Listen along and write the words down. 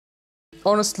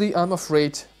honestly, I'm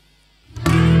afraid.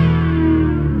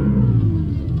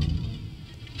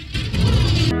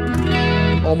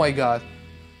 Oh my god.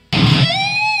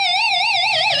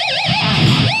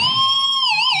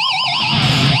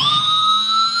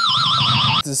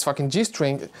 This is fucking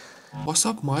G-string. What's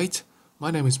up, mate? My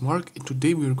name is Mark, and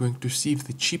today we are going to see if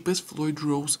the cheapest Floyd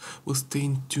Rose will stay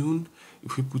in tune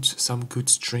if we put some good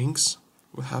strings.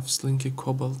 We have Slinky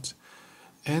Cobalt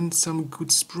and some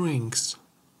good springs.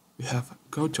 We have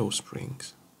Goto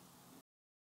springs.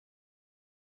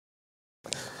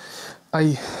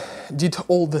 I did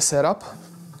all the setup.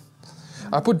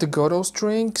 I put the Goto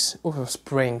springs.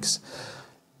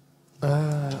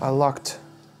 I locked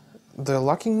the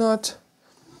locking nut.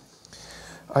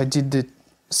 I did the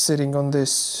setting on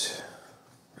this.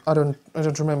 I don't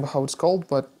remember how it's called,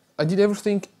 but I did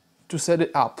everything to set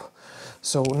it up.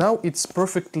 So now it's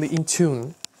perfectly in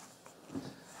tune.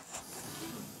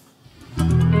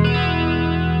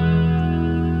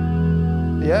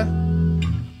 Yeah,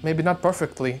 maybe not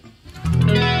perfectly.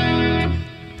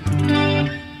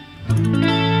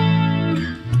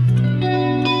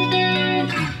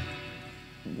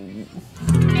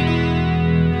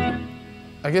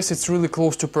 I guess it's really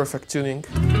close to perfect tuning.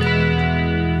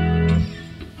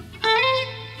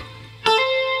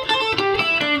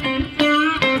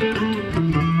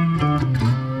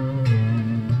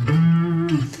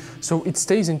 So it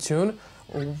stays in tune,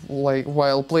 like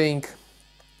while playing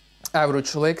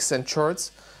average licks and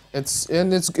charts. It's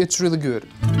really good.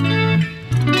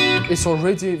 It's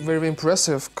already very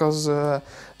impressive because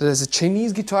there's a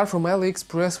Chinese guitar from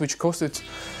AliExpress which costed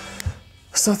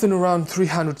something around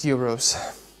 300 euros.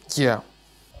 Yeah.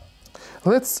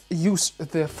 Let's use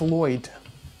the Floyd.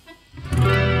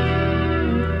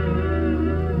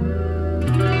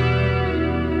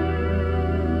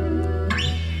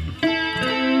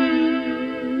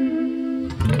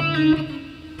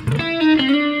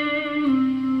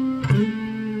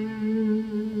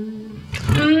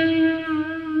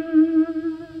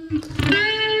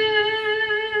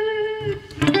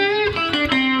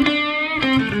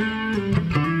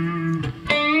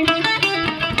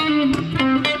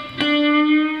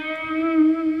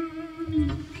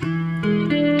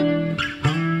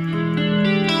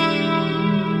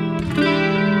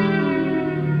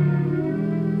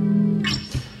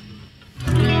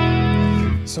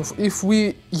 So if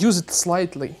we use it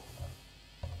slightly,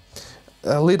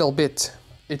 a little bit,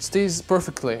 it stays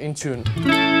perfectly in tune.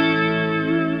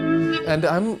 And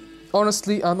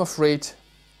honestly, I'm afraid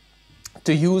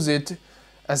to use it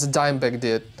as Dimebag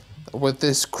did, with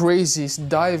this crazy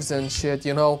dives and shit,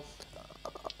 you know.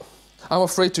 I'm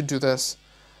afraid to do this.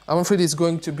 I'm afraid it's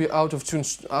going to be out of tune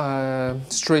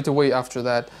straight away after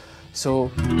that.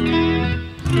 So,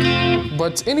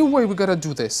 but anyway, we gotta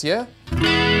do this, yeah?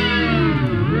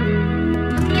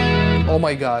 Oh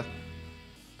my god.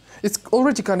 It's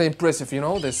already kind of impressive, you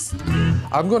know, this.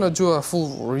 I'm gonna do a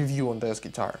full review on this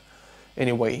guitar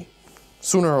anyway,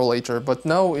 sooner or later, but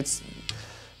now it's,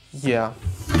 yeah.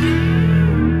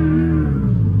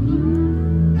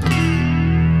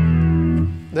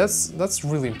 That's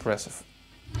really impressive.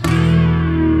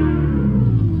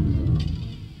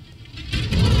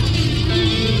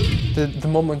 The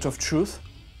moment of truth.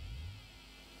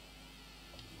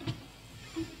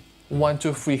 1,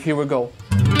 2, 3, here we go.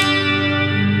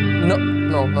 No,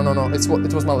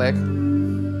 it was my leg.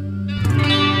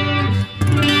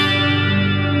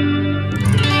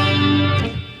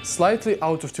 Slightly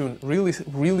out of tune,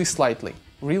 really slightly,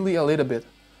 really a little bit.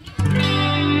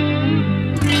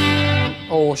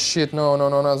 Oh shit, no.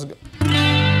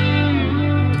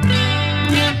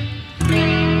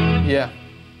 Yeah,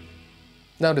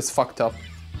 now that's fucked up.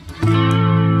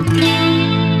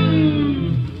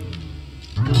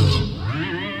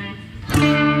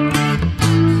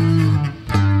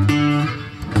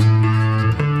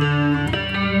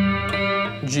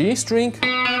 G string.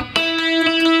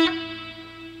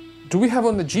 Do we have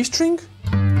on the G string?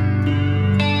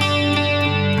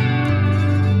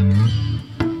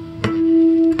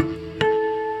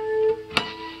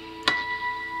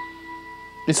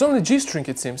 It's on the G string,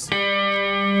 it seems.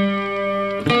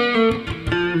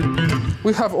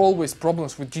 We have always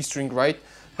problems with G string, right?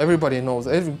 Everybody knows,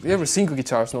 every single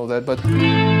guitars know that, but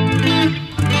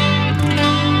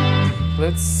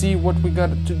let's see what we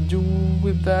got to do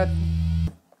with that.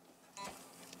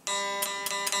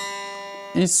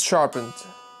 It's sharpened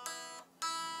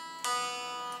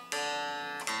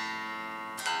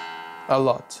a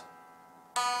lot.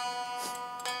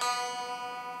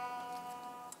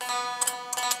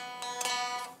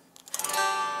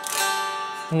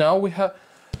 Now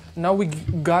we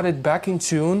got it back in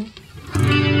tune.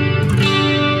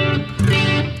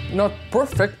 not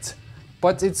perfect,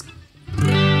 but it's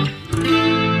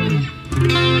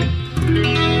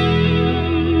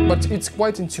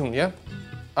quite in tune, yeah?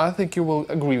 I think you will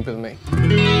agree with me.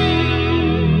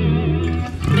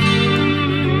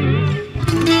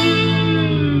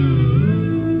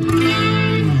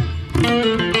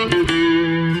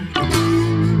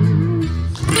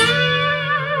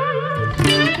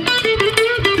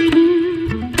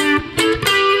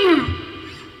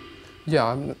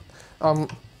 Yeah, I'm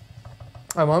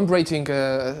vibrating.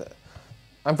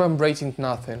 I'm vibrating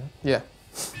nothing. Yeah.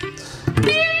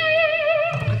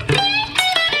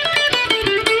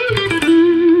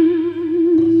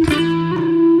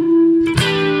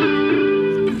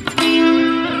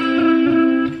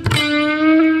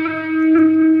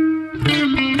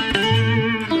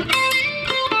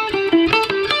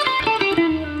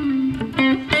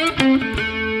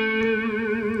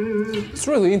 It's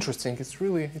really interesting. It's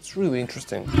really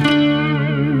interesting.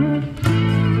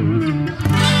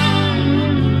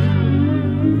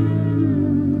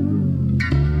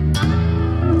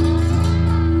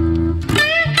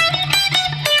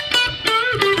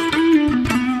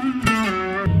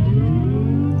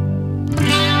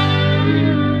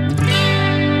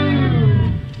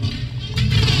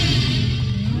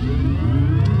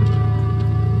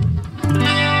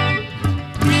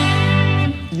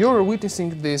 You're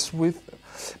witnessing this with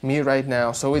me right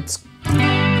now, so it's...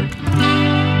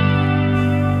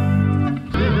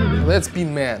 Let's be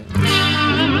man.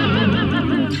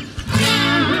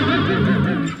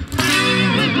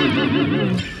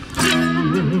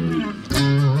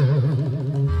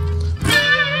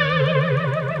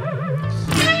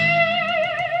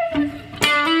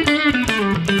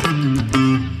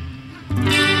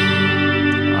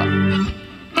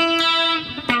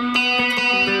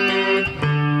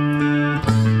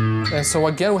 And so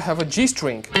again we have a G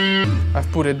string.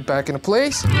 I've put it back in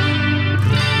place.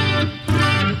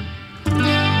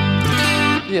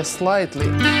 Yeah, slightly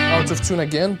out of tune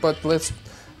again, but let's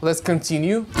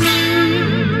continue.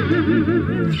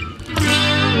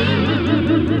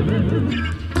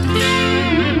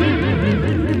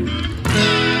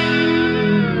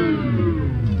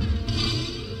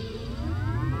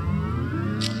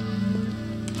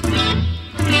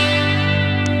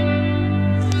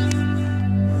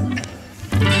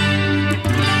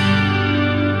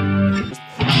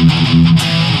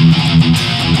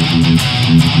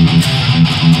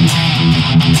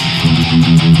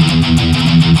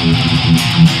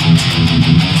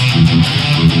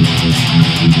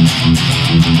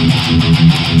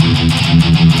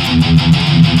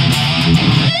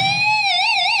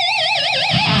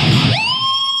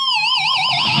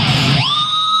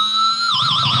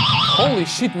 Holy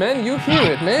shit, man, you hear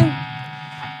it, man.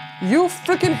 You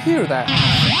freaking hear that.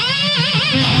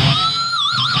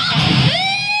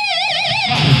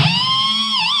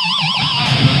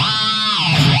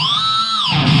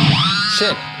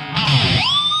 Shit.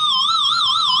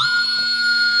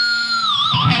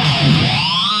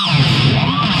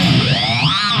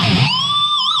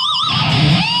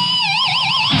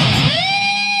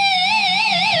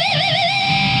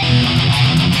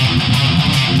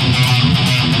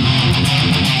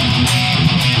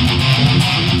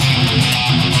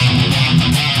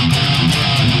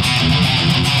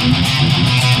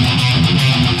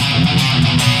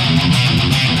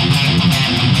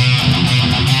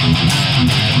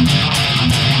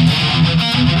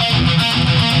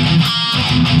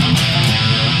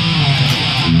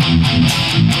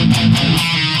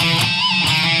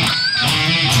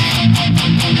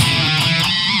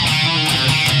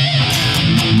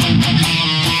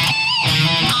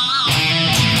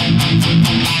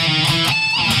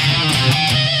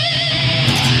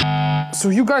 So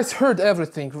you guys heard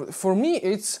everything. For me,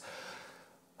 it's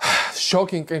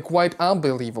shocking and quite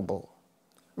unbelievable.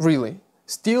 Really.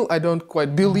 Still, I don't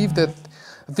quite believe that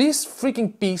this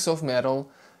freaking piece of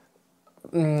metal,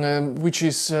 which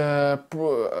is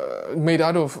made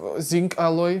out of zinc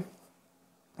alloy,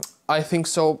 I think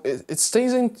so, it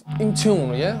stays in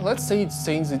tune, yeah? Let's say it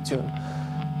stays in tune.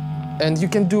 And you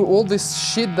can do all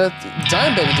this shit that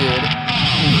Dimebag did.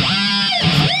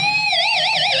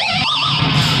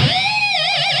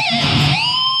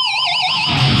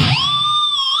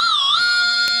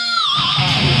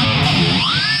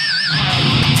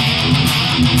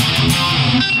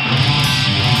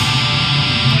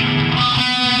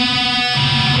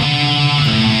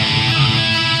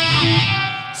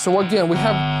 So again, we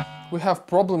have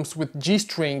problems with G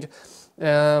string.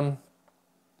 Yeah,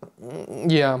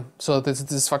 so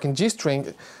this fucking G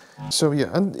string. So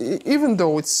yeah, and even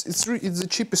though it's the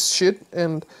cheapest shit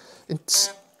and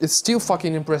it's it's still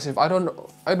fucking impressive. I don't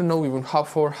know even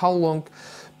for how long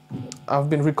I've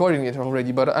been recording it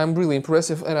already, but I'm really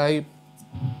impressive, and I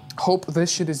hope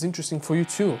this shit is interesting for you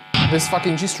too. This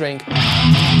fucking G string.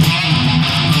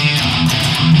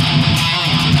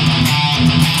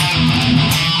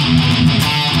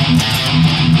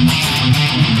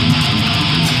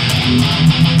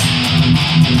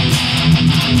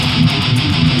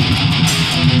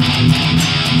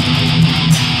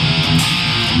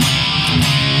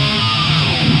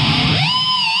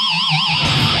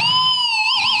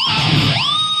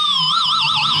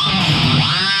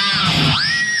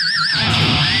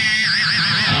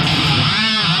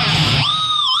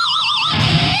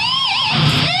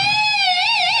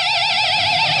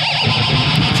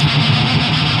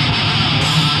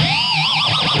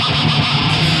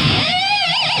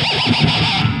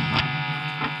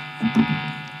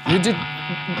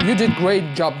 You did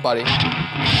great job, buddy.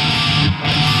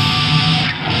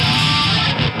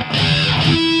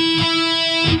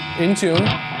 In tune.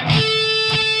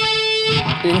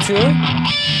 In tune.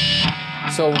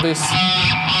 So this.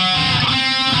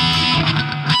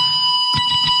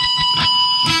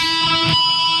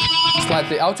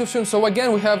 Slightly out of tune. So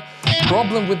again, we have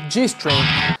problem with G string.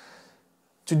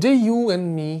 Today you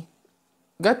and me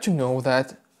got to know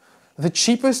that the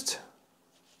cheapest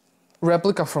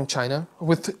replica from China,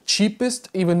 with cheapest,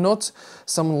 even not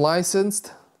some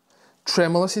licensed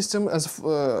tremolo system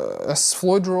as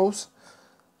Floyd Rose,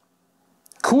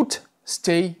 could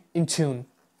stay in tune.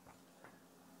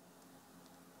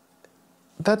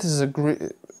 That's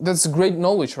great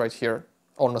knowledge right here,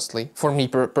 honestly, for me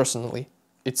personally.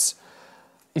 It's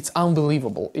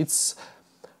unbelievable, it's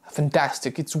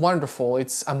fantastic, it's wonderful,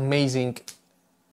 it's amazing.